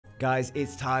Guys,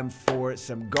 it's time for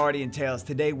some Guardian Tales.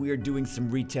 Today we are doing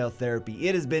some retail therapy.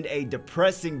 It has been a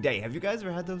depressing day. Have you guys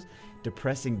ever had those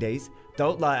depressing days?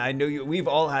 Don't lie, I know we've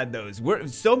all had those.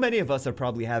 So many of us are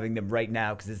probably having them right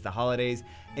now because it's the holidays.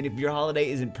 And if your holiday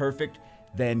isn't perfect,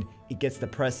 then it gets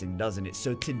depressing, doesn't it?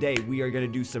 So today we are going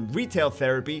to do some retail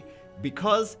therapy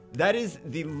because that is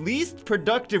the least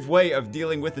productive way of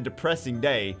dealing with a depressing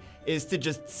day, is to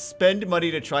just spend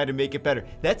money to try to make it better.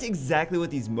 That's exactly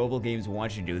what these mobile games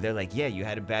want you to do. They're like, yeah, you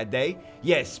had a bad day?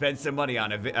 Yeah, spend some money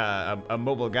on a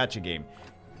mobile gacha game.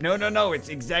 No,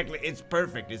 it's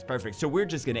perfect. So we're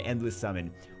just gonna endless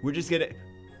summon. We're just gonna,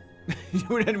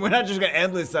 we're not just gonna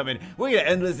endless summon. We're gonna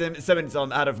endless summon until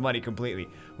I'm out of money completely.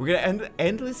 We're gonna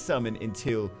endless summon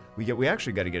until we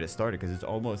actually gotta get it started because it's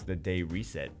almost the day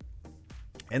reset.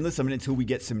 Endless summon until we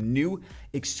get some new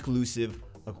exclusive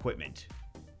equipment.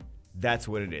 That's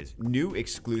what it is. New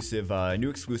exclusive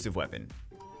weapon.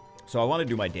 So I want to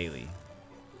do my daily.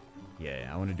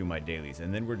 Yeah, I want to do my dailies,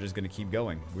 and then we're just gonna keep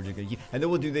going. We're just gonna keep, and then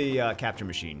we'll do the capture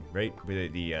machine, right?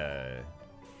 With the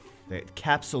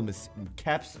capture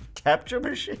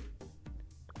machine.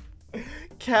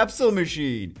 Capsule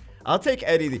machine. I'll take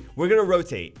any. We're gonna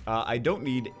rotate. I don't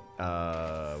need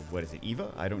what is it,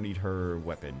 Eva? I don't need her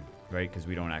weapon, right? Because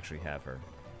we don't actually have her.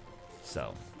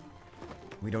 So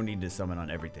we don't need to summon on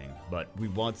everything, but we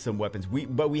want some weapons.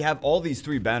 But we have all these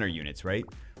 3 banner units, right?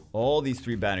 All these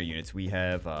 3 banner units. We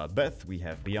have Beth, we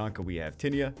have Bianca, we have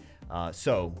Tinia.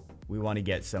 So we want to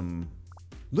get some.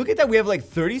 Look at that. We have like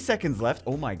 30 seconds left.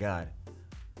 Oh my god.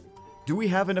 Do we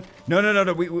have enough?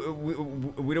 No.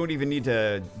 We don't even need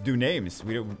to do names.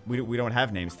 We don't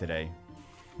have names today.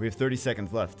 We have 30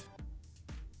 seconds left.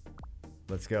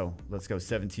 Let's go.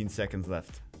 17 seconds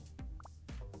left.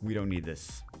 We don't need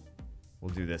this.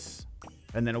 We'll do this.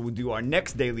 And then we'll do our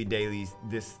next daily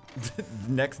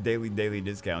next daily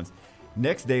discounts.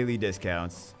 Next daily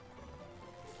discounts.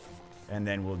 And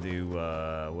then we'll do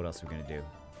what else are we gonna do?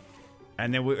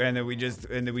 And then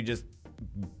we just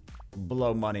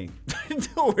blow money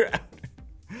until we're out.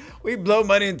 We blow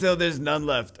money until there's none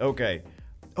left. Okay.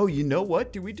 Oh, you know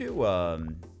what? Do we do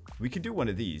we could do one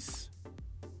of these.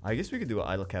 I guess we could do an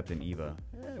Idol Captain Eva.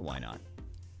 Why not?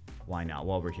 Why not,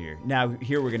 while we're here? Now,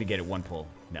 here we're going to get it 1 pull.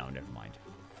 No, never mind.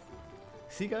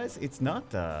 See, guys? It's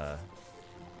not,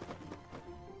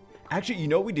 Actually, you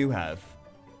know what we do have?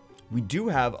 We do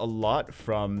have a lot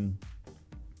from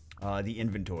the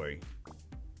inventory.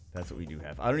 That's what we do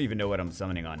have. I don't even know what I'm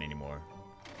summoning on anymore.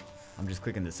 I'm just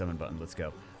clicking the summon button. Let's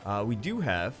go. We do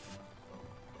have...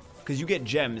 Because you get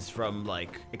gems from,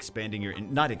 like, expanding your...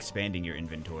 Not expanding your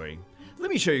inventory. Let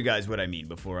me show you guys what I mean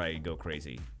before I go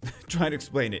crazy. Trying to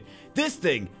explain it. This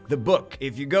thing, the book,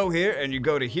 if you go here and you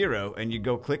go to hero and you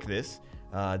go click this,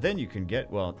 then you can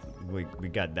get, well, we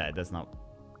got that. That's not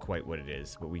quite what it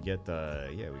is, but we get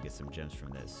yeah, we get some gems from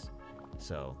this.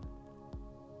 So,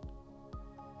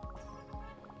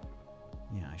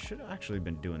 yeah, I should have actually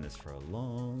been doing this for a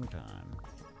long time.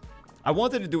 I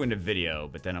wanted to do it in a video,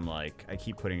 but then I'm like, I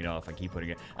keep putting it off.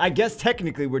 I guess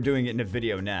technically we're doing it in a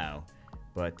video now.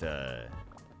 But,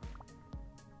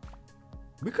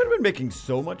 we could have been making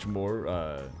so much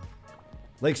more,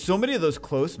 like, so many of those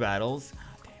close battles.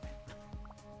 Oh, damn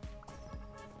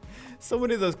it. So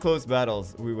many of those close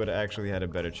battles, we would have actually had a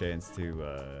better chance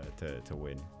to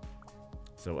win.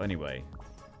 So, anyway,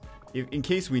 in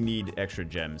case we need extra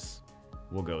gems,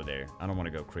 we'll go there. I don't want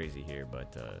to go crazy here,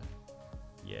 but,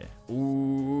 yeah.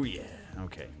 Ooh, yeah.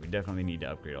 Okay, we definitely need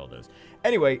to upgrade all those.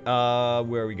 Anyway,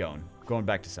 where are we going? Going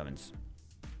back to summons.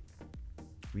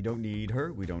 We don't need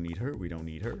her. We don't need her. We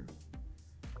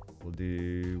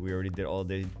already did all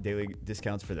the daily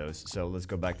discounts for those. So let's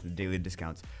go back to the daily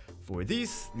discounts for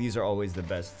these. These are always the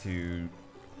best to...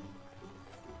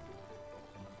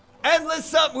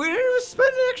 Endless up. We didn't even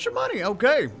spend any extra money.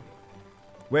 Okay.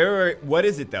 What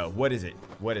is it though? What is it?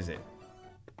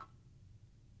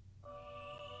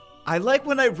 I like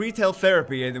when I retail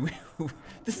therapy and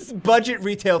this is budget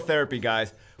retail therapy,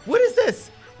 guys. What is this?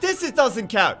 This doesn't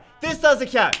count. This doesn't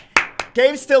count.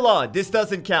 Game's still on. This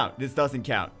doesn't count. Doesn't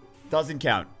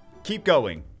count. Keep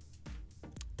going.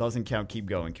 Doesn't count. Keep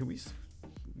going. Can we,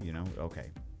 you know,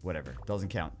 okay. Whatever. Doesn't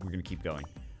count. We're going to keep going.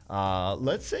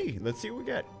 Let's see. Let's see what we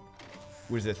get.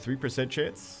 Was it 3%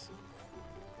 chance?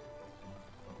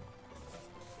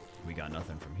 We got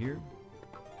nothing from here.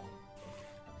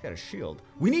 Got a shield.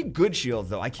 We need good shields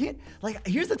though. I can't, like,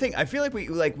 here's the thing. I feel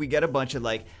like we get a bunch of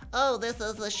like, oh, this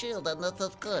is a shield and this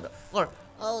is good, or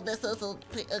oh, this is an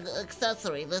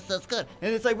accessory, this is good,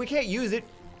 and it's like we can't use it,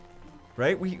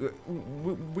 right? We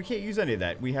can't use any of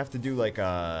that. We have to do like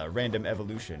a random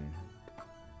evolution.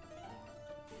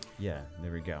 Yeah,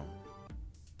 there we go.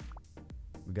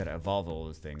 We gotta evolve all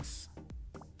those things.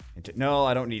 No,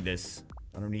 I don't need this.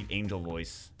 I don't need angel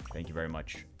voice. Thank you very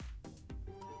much.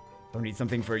 Don't need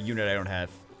something for a unit I don't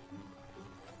have.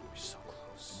 We're so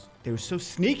close. They were so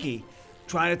sneaky.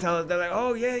 Trying to tell us, they're like,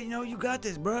 oh yeah, you know, you got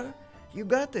this, bruh. You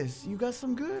got this. You got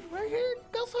some good right here.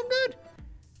 Got some good.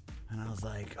 And I was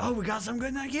like, oh, we got some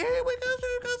good. Like, yeah, we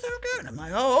got some good. And I'm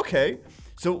like, oh, okay.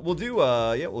 So we'll do,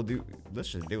 yeah, we'll do, let's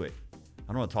just do it.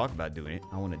 I don't want to talk about doing it.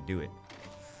 I want to do it.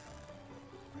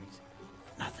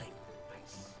 Nothing.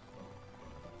 Nice.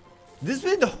 This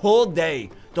has been the whole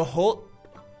day. The whole...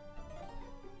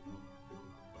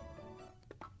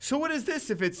 So what is this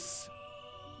if it's...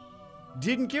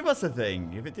 Didn't give us a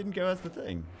thing. If it didn't give us the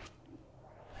thing.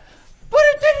 But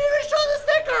it didn't even show the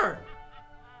sticker!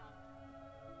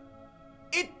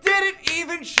 It didn't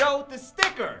even show the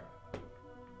sticker!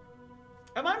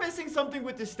 Am I missing something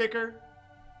with the sticker?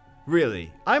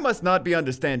 Really? I must not be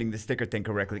understanding the sticker thing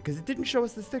correctly, because it didn't show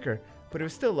us the sticker. But it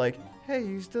was still like, hey,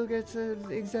 you still get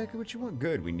exactly what you want.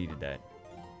 Good, we needed that.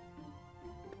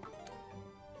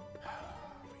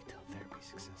 Retail therapy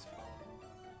successful.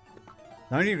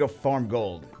 Now I need to go farm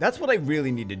gold. That's what I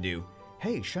really need to do.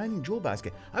 Hey, shining jewel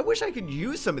basket. I wish I could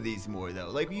use some of these more, though.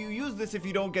 Like, you use this if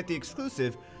you don't get the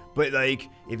exclusive. But, like,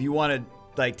 if you want to,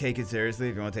 like, take it seriously,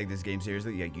 if you want to take this game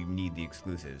seriously, like, you need the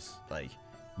exclusives. Like,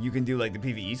 you can do, like, the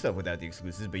PvE stuff without the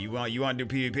exclusives, but you want to do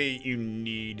PvP, you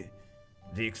need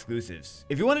the exclusives.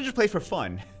 If you want to just play for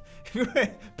fun,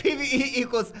 PvE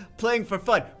equals playing for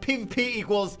fun. PvP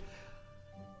equals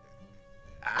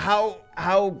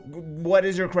what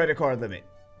is your credit card limit?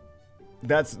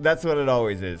 That's what it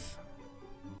always is.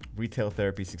 Retail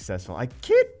therapy successful. I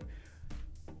kid,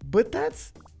 but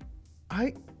it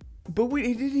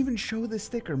didn't even show the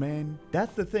sticker, man.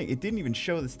 That's the thing. It didn't even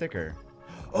show the sticker.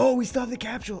 Oh, we still have the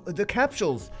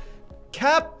capsules.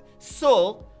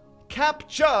 Capsule.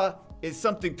 CAPTCHA is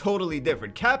something totally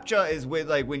different. CAPTCHA is with,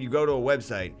 like, when you go to a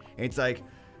website, and it's like,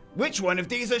 which one of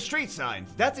these are street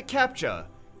signs? That's a CAPTCHA.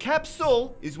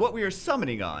 Capsule is what we are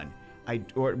summoning on.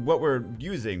 Or what we're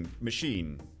using.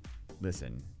 Machine.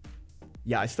 Listen.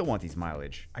 Yeah, I still want these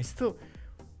mileage.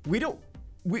 We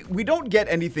don't get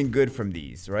anything good from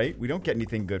these, right? We don't get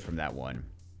anything good from that one.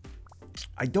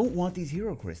 I don't want these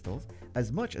hero crystals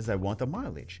as much as I want the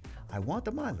mileage. I want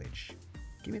the mileage.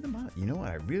 Give me the mileage. You know what?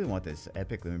 I really want this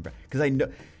epic limit break. Because I know...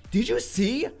 Did you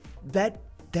see that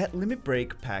limit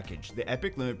break package? The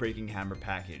epic limit breaking hammer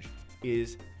package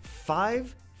is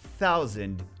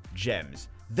 5,000 gems.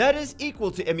 That is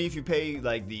equal to... I mean, if you pay,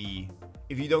 like, the...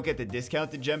 If you don't get the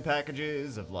discounted gem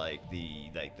packages of, like,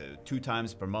 the 2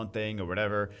 times per month thing or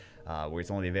whatever, where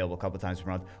it's only available a couple times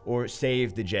per month, or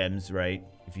save the gems, right?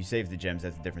 If you save the gems,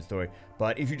 that's a different story.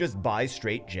 But if you just buy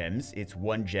straight gems, it's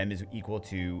 1 gem is equal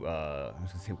to, I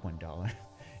was gonna say $1.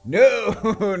 No,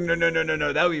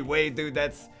 that would be way, dude,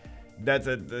 that's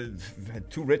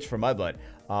too rich for my blood.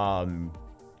 1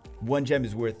 gem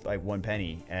is worth, like, 1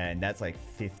 penny, and that's like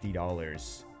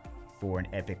 $50. For an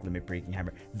epic limit breaking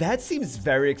hammer. That seems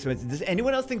very expensive. Does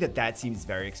anyone else think that seems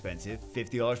very expensive?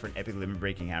 $50 for an epic limit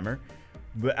breaking hammer?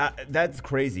 But that's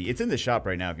crazy. It's in the shop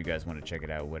right now if you guys want to check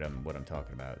it out, what I'm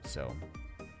talking about. So,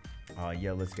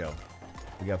 yeah, let's go.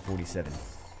 We got 47.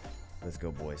 Let's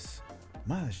go, boys.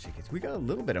 Mileage tickets. We got a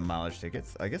little bit of mileage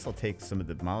tickets. I guess I'll take some of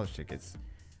the mileage tickets.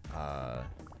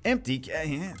 Empty.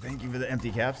 Yeah, thank you for the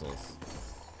empty capsules.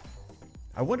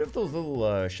 I wonder if those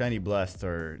little shiny blasts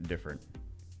are different.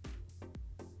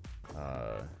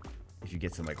 If you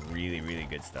get some, like, really, really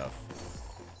good stuff.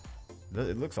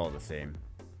 It looks all the same.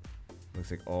 Looks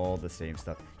like all the same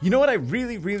stuff. You know what I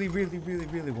really want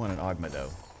an Ogma, though?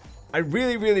 I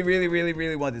really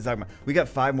want this Ogma. We got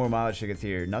 5 more mileage tickets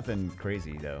here. Nothing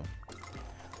crazy, though.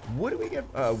 What do we get?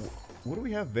 What do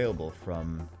we have available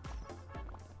from...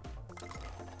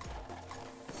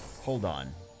 Hold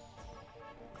on.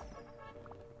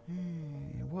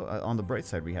 Well, on the bright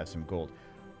side, we have some gold.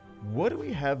 What do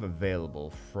we have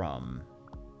available from...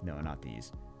 No, not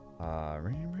these.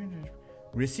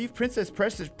 Receive Princess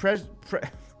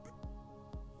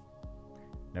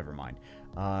Never mind.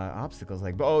 Obstacles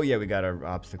like... Oh, yeah, we got our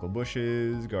obstacle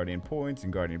bushes, guardian points,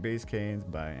 and guardian base canes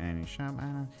by any shop.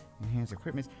 Enhance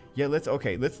equipment. Yeah, let's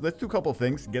do a couple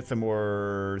things. Get some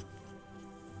more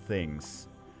things.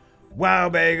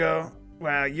 Wow, Bago.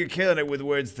 Wow, you're killing it with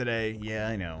words today. Yeah,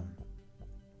 I know.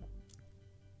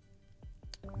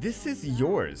 This is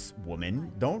yours,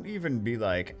 woman. Don't even be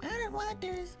like, I don't want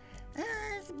this.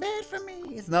 It's bad for me.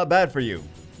 It's not bad for you.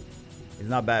 It's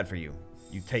not bad for you.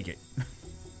 You take it.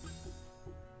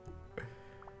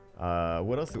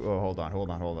 What else? Oh, hold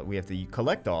on. We have to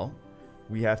collect all.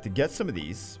 we have to get some of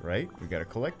these, right? We gotta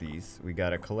collect these. We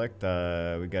gotta collect,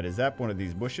 we gotta zap one of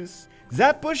these bushes.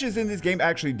 Zap bushes in this game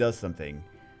actually does something.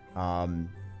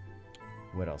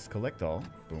 What else? Collect all.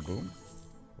 Boom, boom.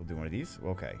 We'll do one of these.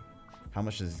 Okay. How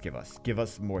much does this give us? Give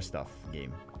us more stuff,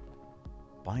 game.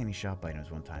 Buy any shop items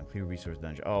one time. Clear resource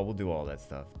dungeon. Oh, we'll do all that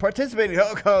stuff. Participate in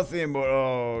Hell Coliseum.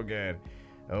 Oh, god.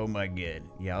 Oh, my god.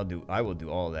 Yeah, I will do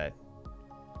all that.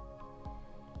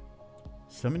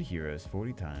 Summon heroes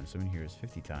 40 times. Summon heroes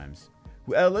 50 times.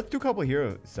 Let's do a couple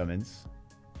hero summons.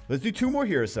 Let's do 2 more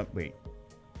hero summons. Wait.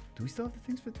 Do we still have the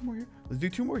things for 2 more here? Let's do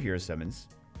 2 more hero summons.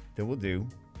 Then we'll do...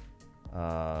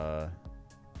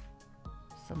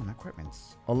 summon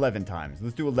equipments. 11 times.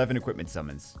 Let's do 11 equipment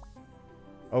summons.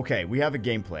 Okay, we have a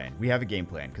game plan. We have a game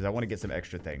plan, because I want to get some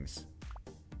extra things.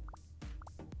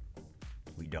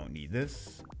 We don't need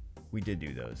this. We did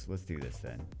do those. Let's do this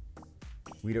then.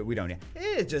 We don't need...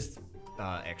 It's just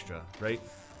extra, right?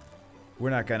 We're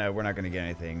not gonna get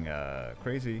anything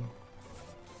crazy.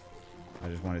 I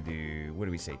just want to do... What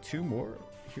do we say? 2 more?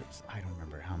 Here's, I don't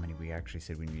remember how many we actually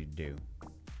said we need to do.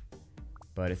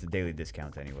 But it's a daily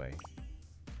discount anyway.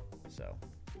 So,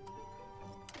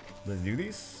 let's do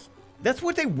these. That's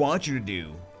what they want you to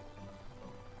do.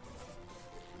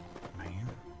 Man.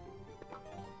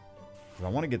 I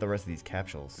want to get the rest of these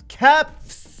capsules.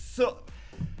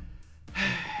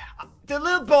 The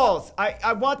little balls.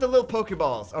 I want the little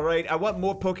Pokeballs, alright? I want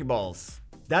more Pokeballs.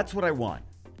 That's what I want.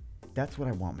 That's what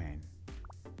I want, man.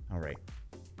 Alright.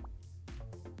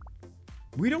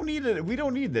 We don't need it. We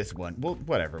don't need this one. Well,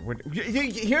 whatever.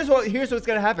 Here's what's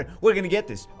gonna happen. We're gonna get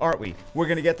this, aren't we? We're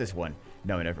gonna get this one.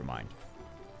 No, never mind.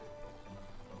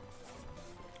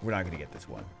 We're not gonna get this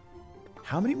one.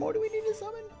 How many more do we need to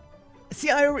summon? See,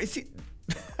 I already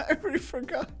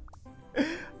forgot.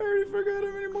 I already forgot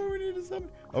how many more we need to summon.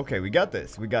 Okay, we got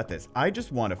this. We got this. I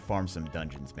just want to farm some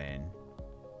dungeons, man.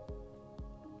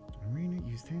 Arena,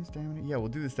 use 10 stamina. Yeah, we'll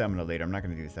do the stamina later. I'm not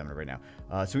going to do the stamina right now.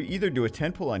 So we either do a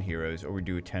 10 pull on heroes or we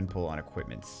do a 10 pull on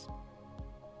equipments.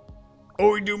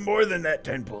 Or we do more than that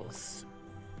 10 pulls.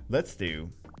 Let's do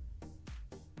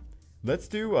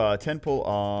 10 pull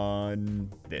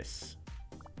on this.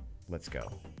 Let's go.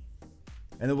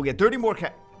 And then we'll get 30 more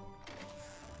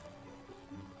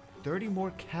 30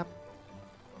 more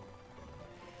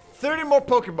 30 more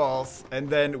Pokeballs, and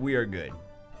then we are good.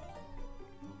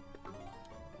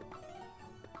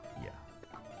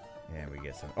 And we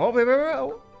get some. Oh, wait.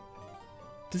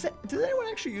 Does anyone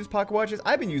actually use pocket watches?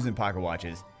 I've been using pocket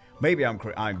watches. Maybe I'm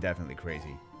definitely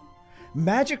crazy.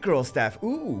 Magic Girl staff.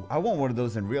 Ooh, I want one of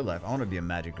those in real life. I want to be a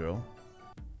Magic Girl.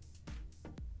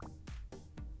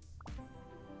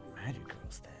 Magic Girl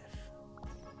staff.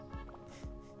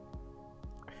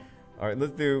 All right,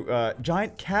 let's do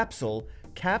giant capsule.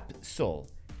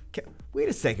 Wait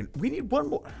a second. We need one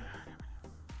more.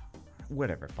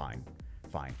 Whatever. Fine.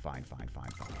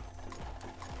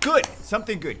 Good!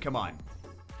 Something good, come on.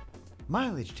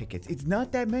 Mileage tickets. It's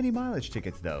not that many mileage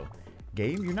tickets, though.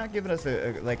 Game, you're not giving us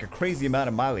like a crazy amount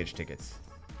of mileage tickets.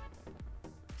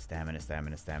 Stamina.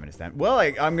 Well,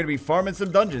 I'm going to be farming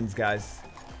some dungeons, guys.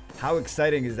 How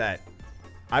exciting is that?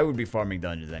 I would be farming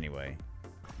dungeons anyway.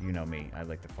 You know me. I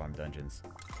like to farm dungeons.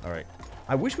 Alright.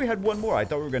 I wish we had one more. I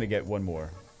thought we were going to get one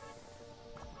more.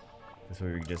 This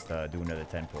way we could just do another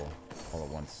 10 pull all at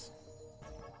once.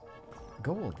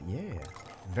 Gold, yeah.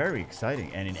 Very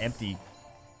exciting. And an empty...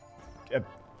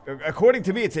 according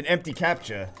to me, it's an empty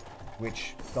captcha,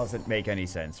 which doesn't make any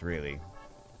sense, really.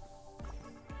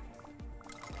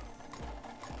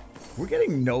 We're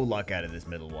getting no luck out of this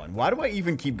middle one. Why do I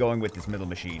even keep going with this middle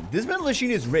machine? This middle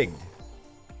machine is rigged.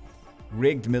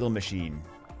 Rigged middle machine.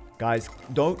 Guys,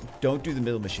 don't do the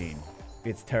middle machine.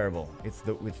 It's terrible. It's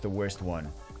the worst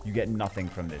one. You get nothing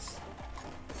from this.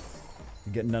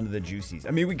 You get none of the juicies.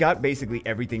 I mean, we got basically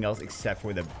everything else except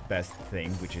for the best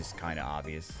thing, which is kind of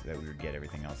obvious that we would get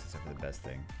everything else except for the best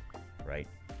thing, right?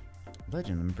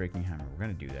 Legend, let me breaking hammer. We're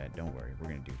gonna do that. Don't worry, we're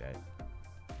gonna do that.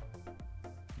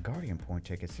 Guardian point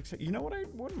ticket 6. You know what? I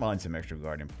wouldn't mind some extra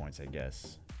guardian points, I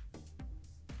guess.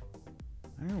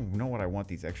 I don't know what I want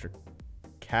these extra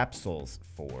capsules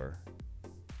for.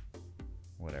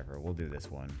 Whatever. We'll do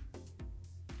this one.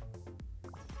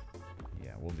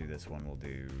 Yeah, we'll do this one. We'll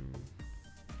do.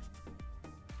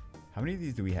 How many of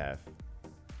these do we have?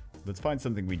 Let's find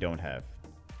something we don't have.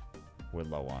 We're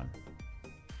low on.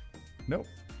 Nope.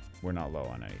 We're not low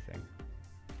on anything.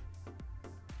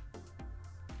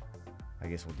 I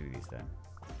guess we'll do these then.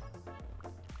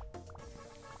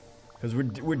 Because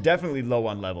we're definitely low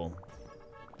on level.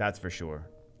 That's for sure.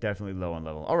 Definitely low on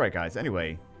level. Alright, guys.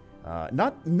 Anyway.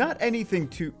 Not anything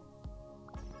too...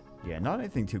 Yeah, not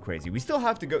anything too crazy. We still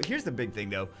have to go. Here's the big thing,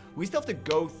 though. We still have to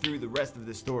go through the rest of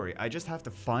the story. I just have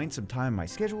to find some time in my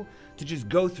schedule to just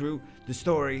go through the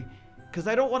story. Because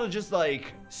I don't want to just,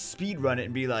 like, speed run it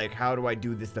and be like, how do I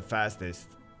do this the fastest?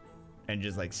 And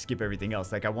just, like, skip everything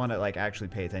else. Like, I want to, like, actually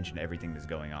pay attention to everything that's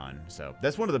going on. So,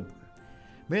 that's one of the...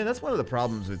 Man, that's one of the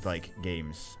problems with, like,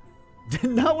 games. It's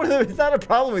not a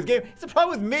problem with games. It's a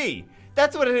problem with me.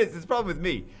 That's what it is. It's a problem with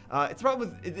me. It's a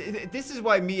problem with... This is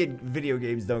why me and video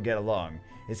games don't get along.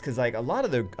 It's because, like, a lot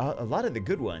of the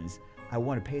good ones, I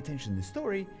want to pay attention to the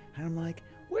story. And I'm like,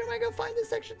 where am I going to find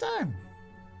this extra time?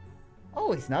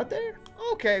 Oh, it's not there?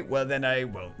 Okay, well then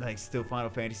like still Final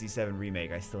Fantasy VII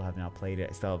Remake. I still have not played it.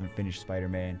 I still haven't finished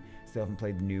Spider-Man. Still haven't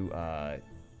played the new,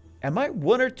 am I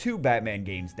 1 or 2 Batman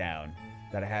games down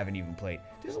that I haven't even played?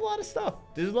 There's a lot of stuff.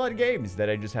 There's a lot of games that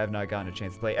I just have not gotten a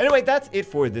chance to play. Anyway, that's it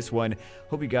for this one.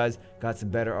 Hope you guys got some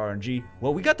better RNG.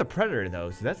 Well, we got the Predator though,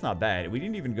 so that's not bad. We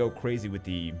didn't even go crazy with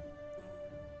the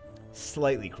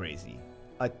slightly crazy.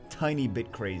 A tiny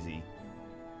bit crazy.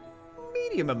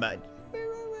 Medium amount.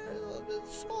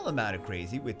 Small amount of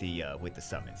crazy with the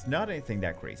summons. Not anything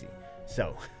that crazy.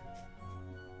 So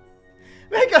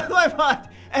make up my mind.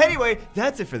 Anyway,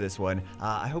 that's it for this one.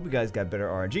 I hope you guys got better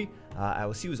RNG. I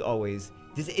will see you as always.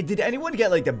 Did anyone get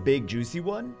like the big juicy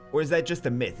one, or is that just a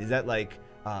myth? Is that like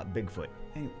Bigfoot?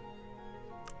 Anyway,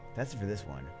 that's it for this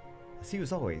one. I'll see you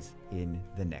as always in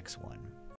the next one.